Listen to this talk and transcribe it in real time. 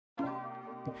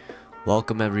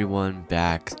Welcome everyone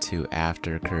back to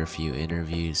After Curfew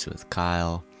interviews with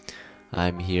Kyle.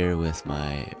 I'm here with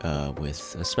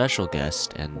with a special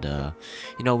guest, and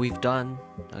we've done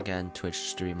again Twitch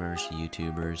streamers,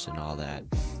 YouTubers, and all that,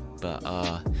 but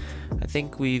I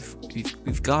think we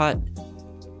got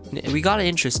an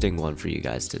interesting one for you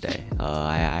guys today.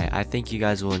 I think you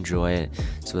guys will enjoy it.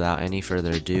 So without any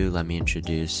further ado, let me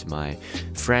introduce my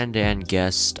friend and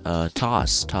guest,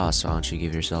 Toss. Toss, why don't you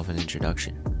give yourself an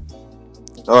introduction?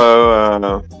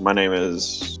 Hello, my name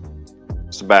is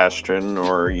Sebastian,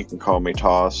 or you can call me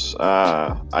Toss.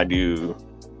 I'm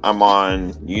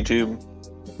on YouTube.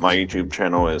 My YouTube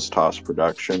channel is Toss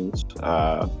Productions.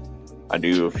 I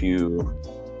do a few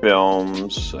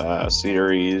films,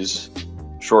 series,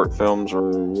 short films,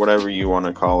 or whatever you want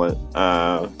to call it.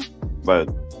 But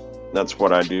that's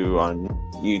what I do on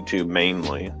YouTube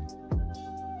mainly.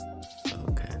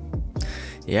 Okay.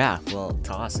 Yeah, well,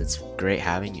 Toss, it's great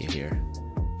having you here.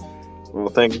 Well,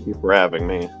 thank you for having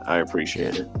me. I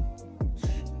appreciate it.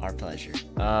 Our pleasure.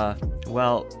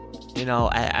 Well,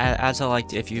 as I like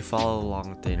to, if you follow along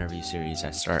with the interview series,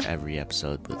 I start every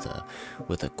episode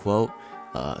with a quote.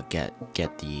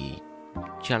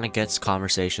 Gets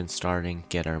conversation starting,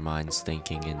 get our minds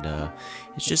thinking, and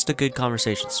it's just a good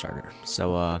conversation starter.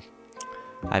 So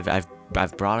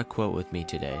I've brought a quote with me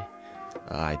today.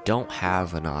 I don't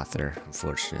have an author,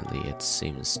 unfortunately. It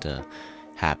seems to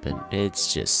happen.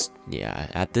 It's just, yeah,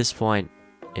 at this point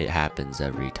it happens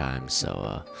every time,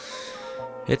 so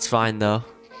it's fine though.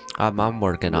 I'm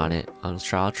working on it. I'll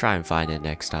try and find it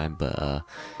next time, but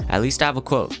at least I have a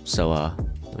quote. So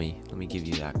let me give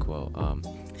you that quote.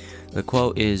 The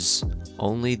quote is,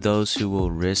 "Only those who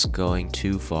will risk going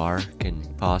too far can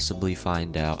possibly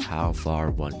find out how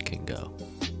far one can go."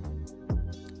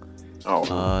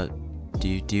 Oh.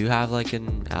 Do you have like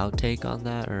an outtake on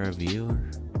that or a view?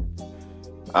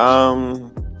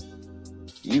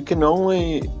 You can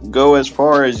only go as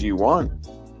far as you want.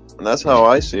 And that's how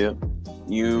I see it.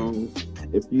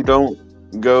 If you don't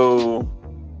go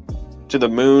to the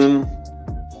moon,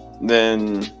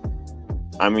 then,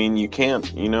 I mean, you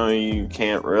can't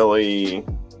really,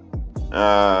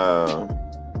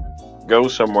 go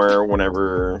somewhere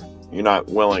whenever you're not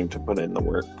willing to put in the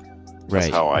work. That's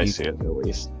Right. how I see it, at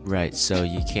least. Right, so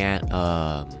you can't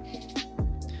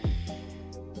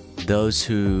those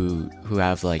who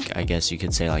have, like, I guess you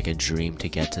could say, like, a dream to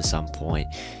get to some point,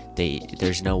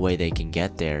 there's no way they can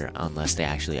get there unless they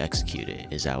actually execute it.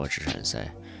 Is that what you're trying to say?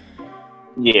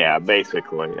 Yeah,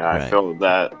 basically. I Right. feel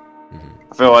that Mhm.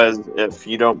 I feel as if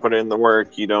you don't put in the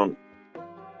work, you're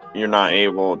not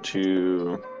able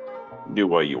to do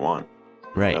what you want.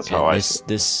 Right, That's how and I see it.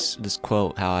 this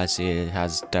quote, how I see it,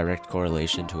 has direct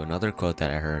correlation to another quote that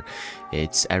I heard.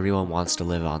 It's, "Everyone wants to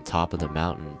live on top of the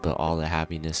mountain, but all the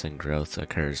happiness and growth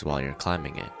occurs while you're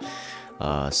climbing it."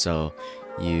 So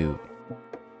you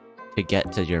to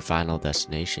get to your final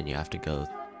destination, you have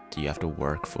to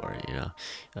work for it.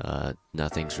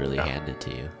 Nothing's really Yeah. handed to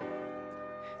you,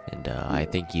 and I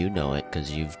think you know it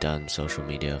because you've done social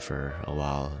media for a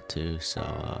while too. So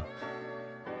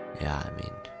yeah, I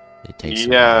mean, it takes a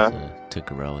while Yeah, to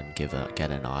grow and get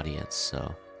an audience.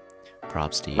 So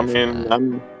props to I you for mean,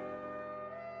 that.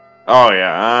 oh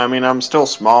yeah, I mean, I'm still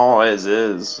small as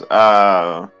is.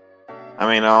 I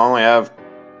mean, I only have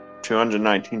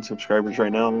 219 subscribers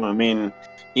right now. I mean,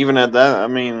 even at that, I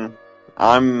mean,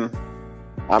 I'm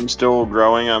I'm still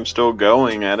growing. I'm still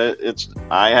going at it.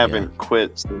 I Yeah. haven't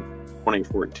quit since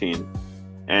 2014,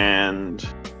 and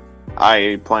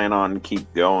I plan on keep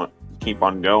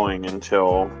on going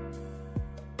until,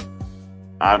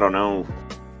 I don't know,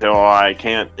 till I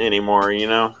can't anymore.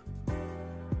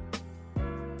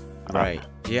 Right.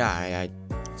 Yeah. I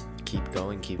keep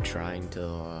going, keep trying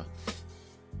till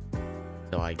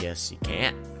I guess you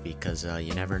can't, because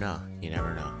you never know. You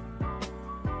never know.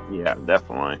 Yeah,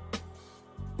 definitely.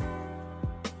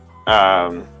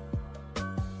 Um,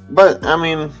 but I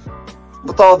mean,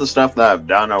 with all the stuff that I've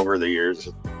done over the years,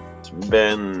 it's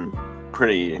been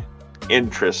pretty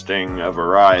interesting of a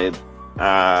ride.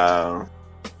 I've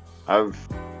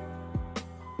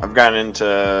gotten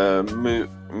into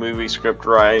movie script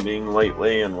writing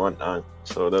lately and whatnot,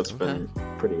 so that's Okay. been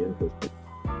pretty interesting.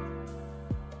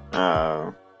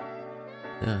 Uh,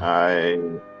 Yeah.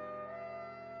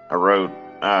 I wrote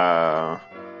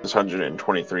this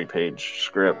 123-page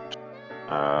script.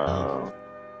 Oh.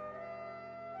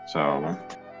 So Yeah,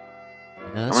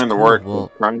 that's I'm in the cool. works of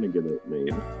Well, trying to get it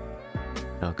made.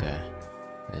 okay.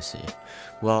 I see.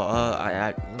 Well,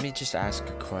 let me just ask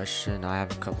a question. I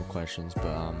have a couple questions,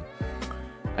 but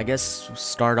I guess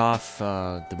start off,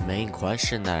 the main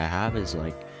question that I have is,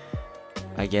 like,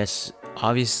 I guess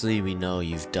obviously we know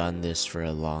you've done this for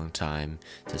a long time,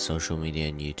 to social media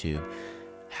and YouTube.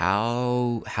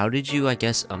 How did you, I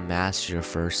guess, amass your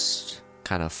first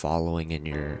kind of following in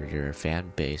your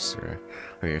fan base, or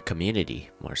your community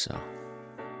more so?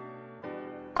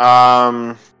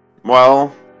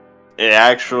 Well, it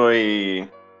actually,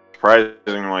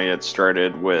 surprisingly, it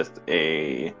started with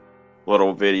a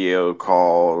little video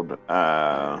called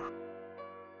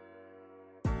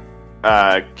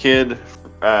kid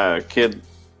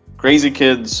crazy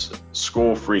kids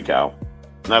school freak out.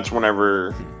 And that's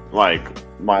whenever, like,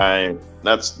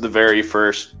 that's the very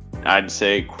first, I'd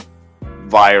say,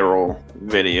 viral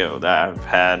video that I've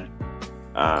had.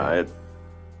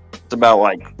 It's about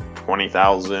like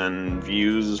 20,000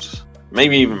 views,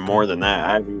 maybe even more than that.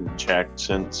 I haven't even checked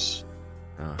since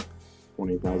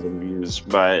 20,000 views,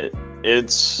 but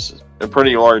it's a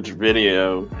pretty large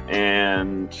video,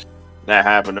 and that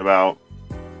happened about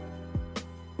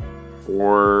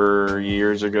 4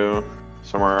 years ago,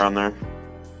 somewhere around there.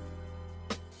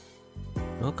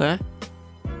 Okay.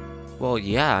 Well,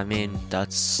 yeah, I mean,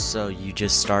 that's, so you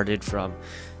just started from,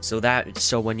 so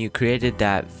when you created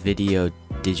that video,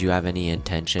 did you have any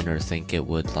intention or think it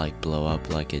would like blow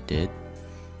up like it did?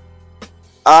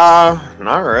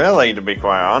 Not really, to be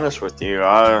quite honest with you.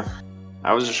 I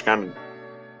was just kind of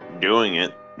doing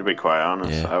it, to be quite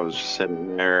honest. Yeah. I was just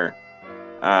sitting there,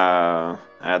 I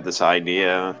had this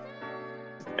idea,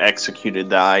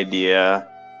 executed the idea,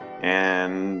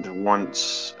 and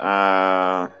once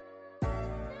I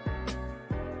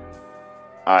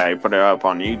put it up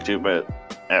on YouTube, but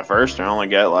at first I only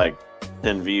got like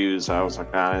 10 views. I was like,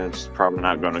 it's probably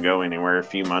not going to go anywhere. A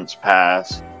few months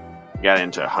passed, got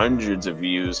into hundreds of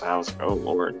views. I was like, oh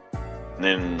Lord. And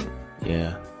then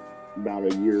Yeah. about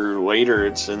a year later,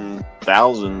 it's in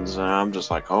thousands, and I'm just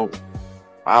like, oh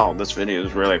wow, this video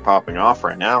is really popping off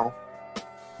right now.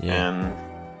 Yeah. And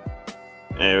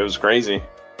it was crazy.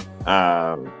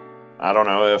 I don't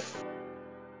know if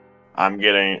I'm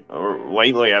getting, or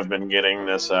lately I've been getting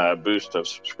this boost of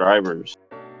subscribers.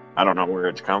 I don't know where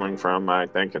it's coming from. I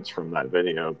think it's from that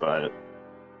video, but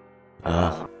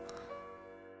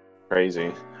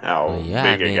crazy how Well,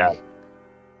 yeah, big it got.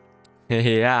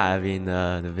 yeah, I mean,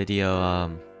 the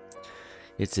video,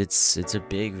 it's a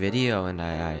big video, and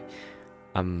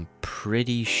I'm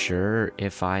pretty sure,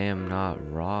 if I am not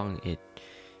wrong, it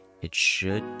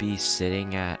should be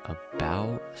sitting at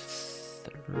about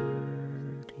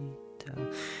 30,000.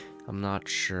 I'm not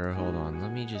sure. Hold on,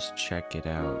 let me just check it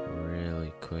out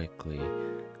really quickly.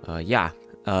 Yeah,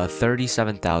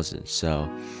 37,000. So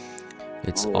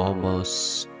it's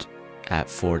almost at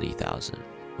 40,000,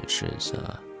 which is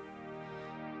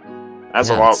That's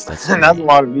yeah, a lot. that's That's a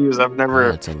lot of views. I've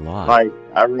never, that's a lot. like,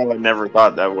 I really never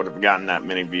thought that would have gotten that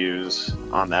many views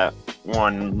on that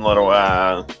one little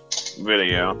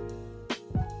video.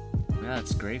 Yeah,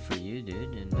 it's great for you,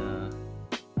 dude, and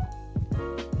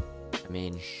I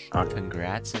mean,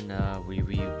 congrats, and we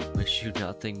wish you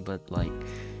nothing but like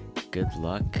good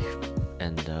luck,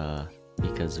 and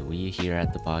because we here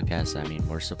at the podcast, I mean,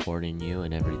 we're supporting you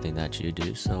and everything that you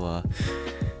do, so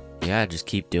yeah, just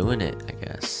keep doing it, I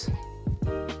guess.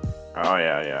 Oh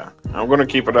yeah. I'm gonna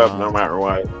keep it up no matter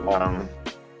what.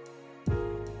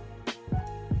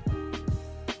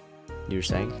 You were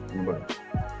saying?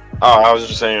 I was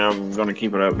just saying I'm gonna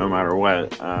keep it up no matter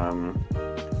what.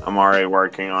 I'm already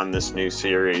working on this new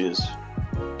series.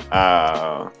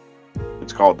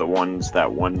 It's called The Ones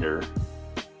That Wonder.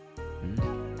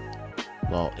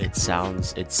 Well, it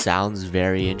sounds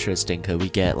very interesting. Could we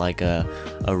get like a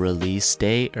release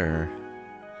date, or?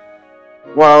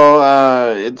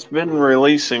 Well, it's been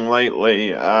releasing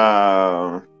lately.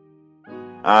 I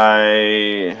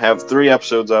have 3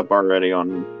 episodes up already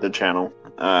on the channel.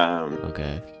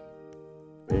 Okay.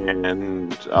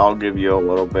 And I'll give you a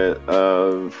little bit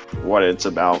of what it's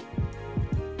about.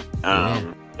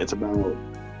 It's about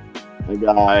a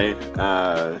guy,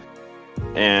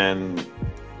 and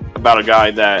about a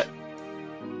guy that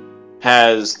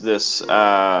has this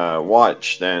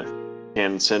watch that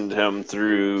can send him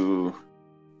through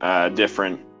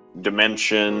different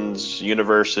dimensions,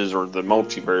 universes, or the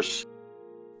multiverse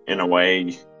in a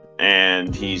way,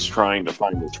 and he's trying to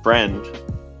find his friend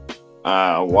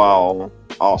while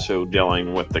also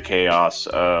dealing with the chaos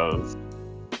of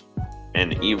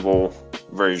an evil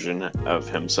version of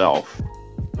himself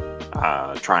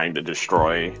trying to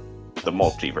destroy the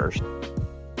multiverse.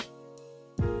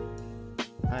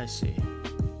 I see.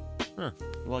 Huh.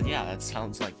 Well, yeah, that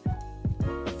sounds like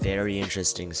a very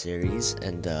interesting series,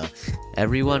 and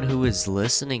everyone who is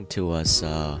listening to us,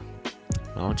 why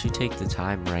don't you take the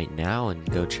time right now and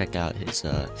go check out his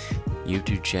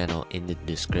YouTube channel in the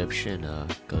description.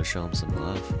 Go show him some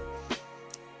love.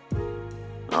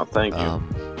 Oh, thank you.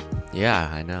 Yeah,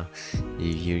 I know.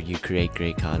 You create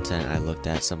great content. I looked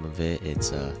at some of it.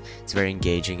 It's very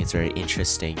engaging. It's very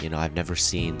interesting. You know, I've never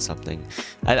seen something.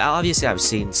 Obviously I've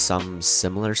seen some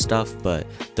similar stuff, but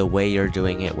the way you're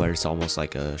doing it, where it's almost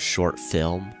like a short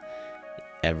film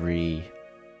every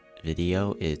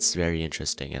video, it's very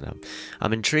interesting, and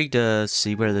I'm intrigued to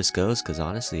see where this goes, because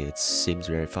honestly, it seems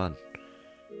very fun.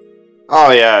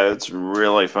 Oh yeah, it's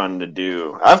really fun to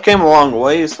do. I've came a long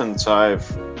way since I've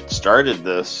started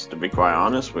this, to be quite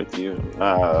honest with you.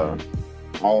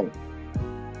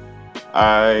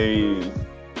 I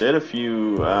did a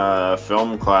few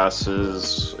film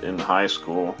classes in high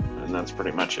school, and that's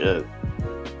pretty much it.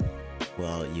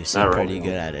 Well, you seem pretty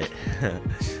good at it. I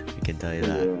can tell you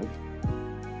that. Yeah.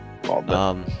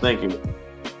 Well, thank you.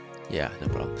 Yeah, no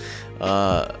problem.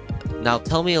 Now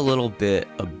tell me a little bit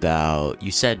about,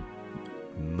 you said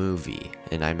movie,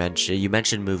 and you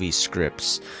mentioned movie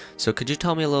scripts. So could you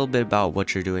tell me a little bit about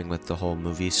what you're doing with the whole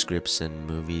movie scripts and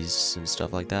movies and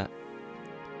stuff like that?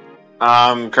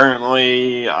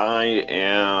 Currently I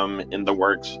am in the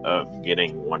works of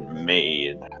getting one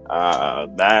made.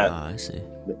 I see.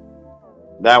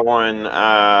 That one,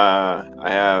 I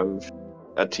have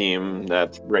a team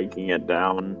that's breaking it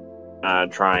down,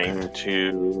 trying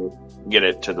to get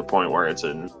it to the point where it's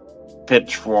in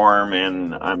pitch form,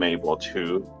 and I'm able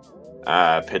to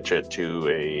pitch it to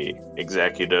a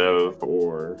executive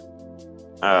or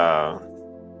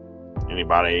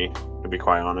anybody, to be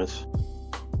quite honest.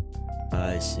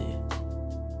 I see.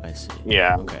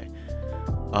 Yeah. Okay.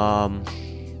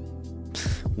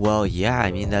 Well, yeah,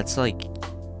 I mean, that's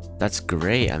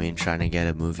great. I mean, trying to get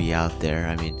a movie out there.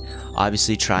 I mean,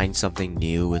 obviously trying something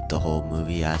new with the whole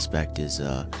movie aspect is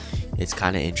it's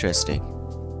kind of interesting.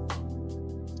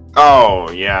 Oh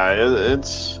yeah,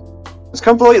 it's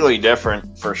completely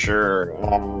different for sure.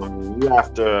 You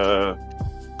have to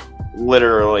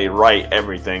literally write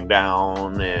everything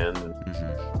down and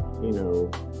you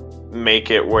know, make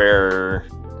it where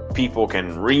people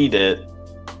can read it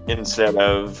instead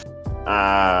of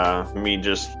me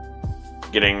just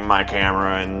getting my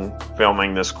camera and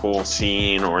filming this cool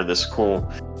scene or this cool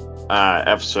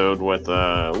episode with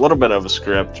a little bit of a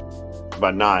script,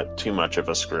 but not too much of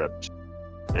a script.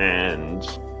 And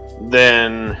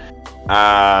then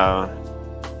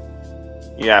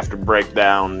you have to break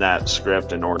down that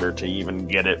script in order to even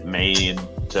get it made,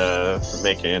 to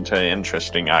make it into an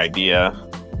interesting idea.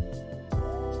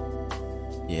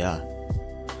 Yeah.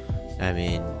 I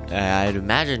mean, I'd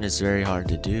imagine it's very hard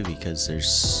to do because there's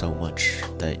so much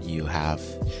that you have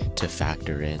to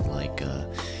factor in, like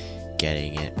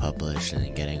getting it published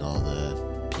and getting all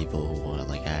the people who want,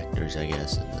 like actors, I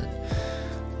guess, and then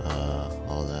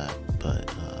all that.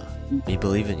 But we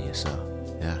believe in you, so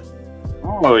yeah.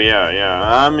 Oh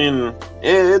yeah. I mean,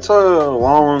 it's a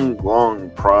long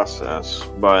process,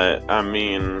 but I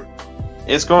mean,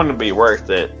 it's going to be worth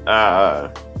it.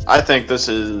 I think this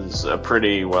is a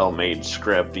pretty well-made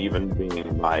script, even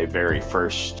being my very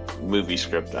first movie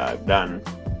script I've done.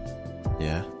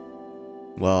 Yeah.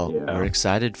 Well, we're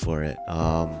excited for it.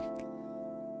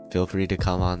 Feel free to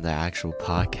come on the actual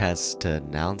podcast to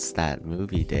announce that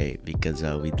movie date, because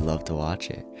we'd love to watch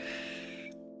it.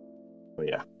 Oh,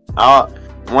 yeah.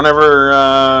 Whenever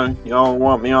y'all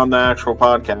want me on the actual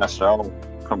podcast, I'll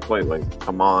completely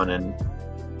come on and.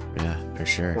 Yeah, for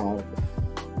sure.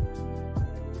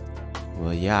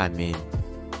 Well, yeah, I mean,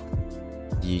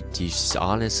 you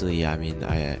honestly, I mean,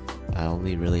 I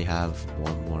only really have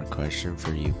one more question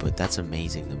for you, but that's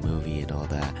amazing, the movie and all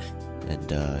that.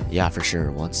 And yeah, for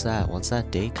sure. Once that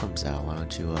date comes out, why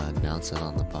don't you announce it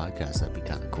on the podcast? That'd be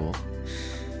kind of cool.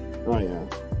 Oh yeah,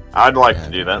 I'd like to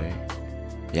do that. Great.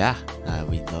 Yeah,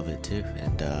 we'd love it too.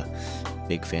 And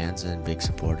big fans and big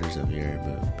supporters of your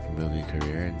movie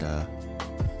career,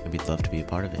 and we'd love to be a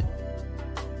part of it.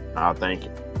 Oh, thank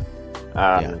you.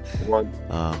 Yeah.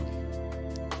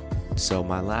 So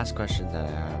my last question that I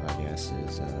have, I guess,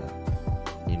 is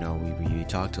you know, we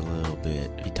talked a little bit,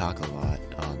 we talk a lot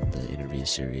on the interview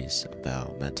series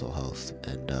about mental health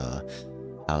and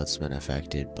how it's been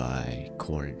affected by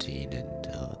quarantine and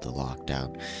the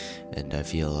lockdown. And I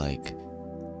feel like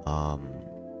I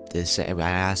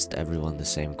asked everyone the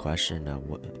same question.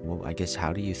 I guess,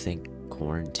 how do you think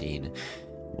quarantine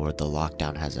or the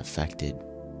lockdown has affected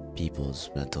people's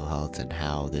mental health, and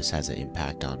how this has an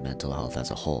impact on mental health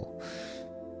as a whole?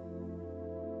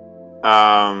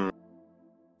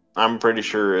 I'm pretty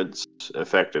sure it's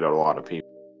affected a lot of people.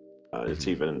 It's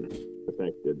even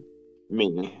affected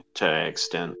me to an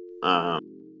extent.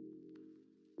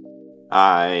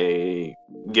 I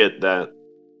get that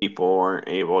people aren't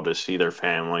able to see their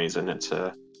families, and it's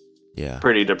a Yeah.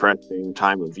 pretty depressing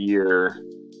time of year.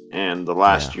 And the Yeah.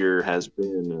 last year has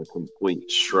been a complete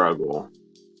struggle.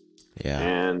 Yeah.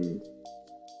 And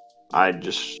I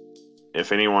just,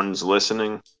 if anyone's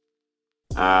listening,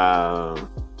 uh,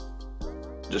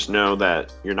 just know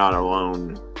that you're not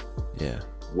alone. Yeah.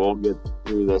 We'll get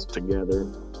through this together,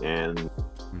 and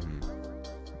Mhm.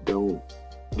 don't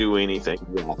do anything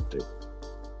drastic.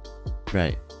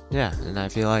 Right. Yeah, and I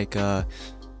feel like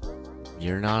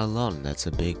you're not alone. That's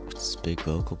a big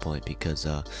vocal point, because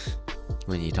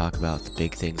when you talk about the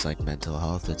big things like mental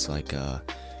health, it's like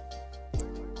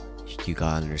you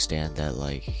gotta understand that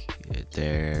like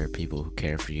there are people who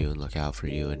care for you and look out for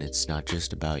you, and it's not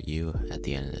just about you at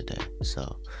the end of the day.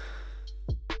 So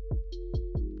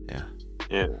yeah.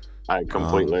 Yeah, I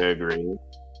completely agree.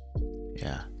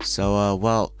 Yeah. So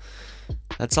well,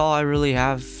 that's all I really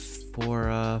have for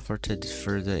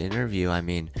the interview. I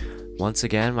mean, once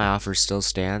again, my offer still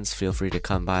stands. Feel free to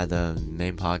come by the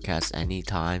main podcast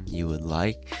anytime you would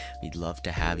like. We'd love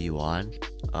to have you on.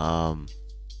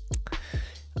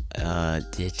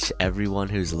 Everyone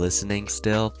who's listening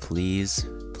still, please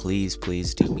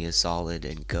do me a solid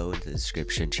and go into the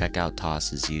description, check out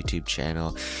Toss's YouTube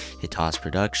channel, hit Toss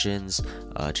Productions,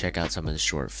 check out some of the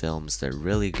short films. They're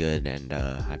really good, and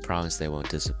I promise they won't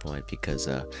disappoint, because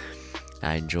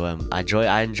I enjoy them.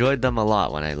 I enjoyed them a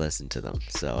lot when I listened to them.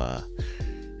 So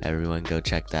everyone go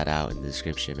check that out in the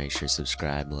description. Make sure to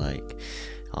subscribe, like,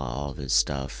 all this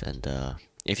stuff. And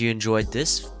if you enjoyed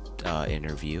this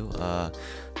interview,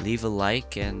 leave a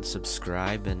like and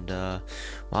subscribe, and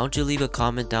why don't you leave a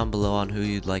comment down below on who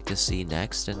you'd like to see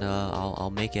next, and I'll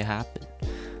make it happen.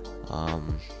 I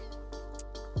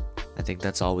think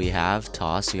that's all we have.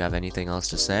 Toss, you have anything else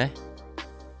to say?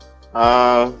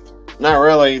 Not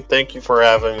really. Thank you for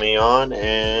having me on,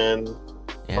 and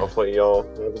Yeah. hopefully y'all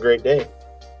have a great day.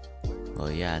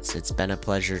 Well, yeah, it's been a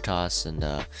pleasure, Toss, and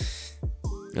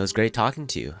it was great talking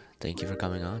to you. Thank you for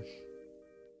coming on.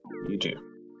 You too.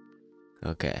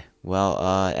 Okay.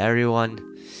 Well,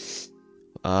 everyone,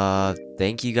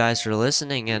 thank you guys for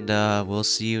listening, and we'll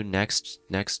see you next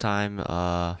time.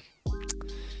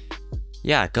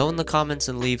 Yeah, go in the comments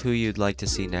and leave who you'd like to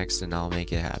see next, and I'll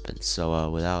make it happen. So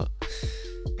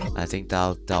I think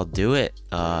that'll do it.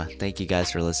 Thank you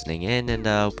guys for listening in, and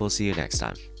we'll see you next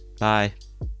time. Bye.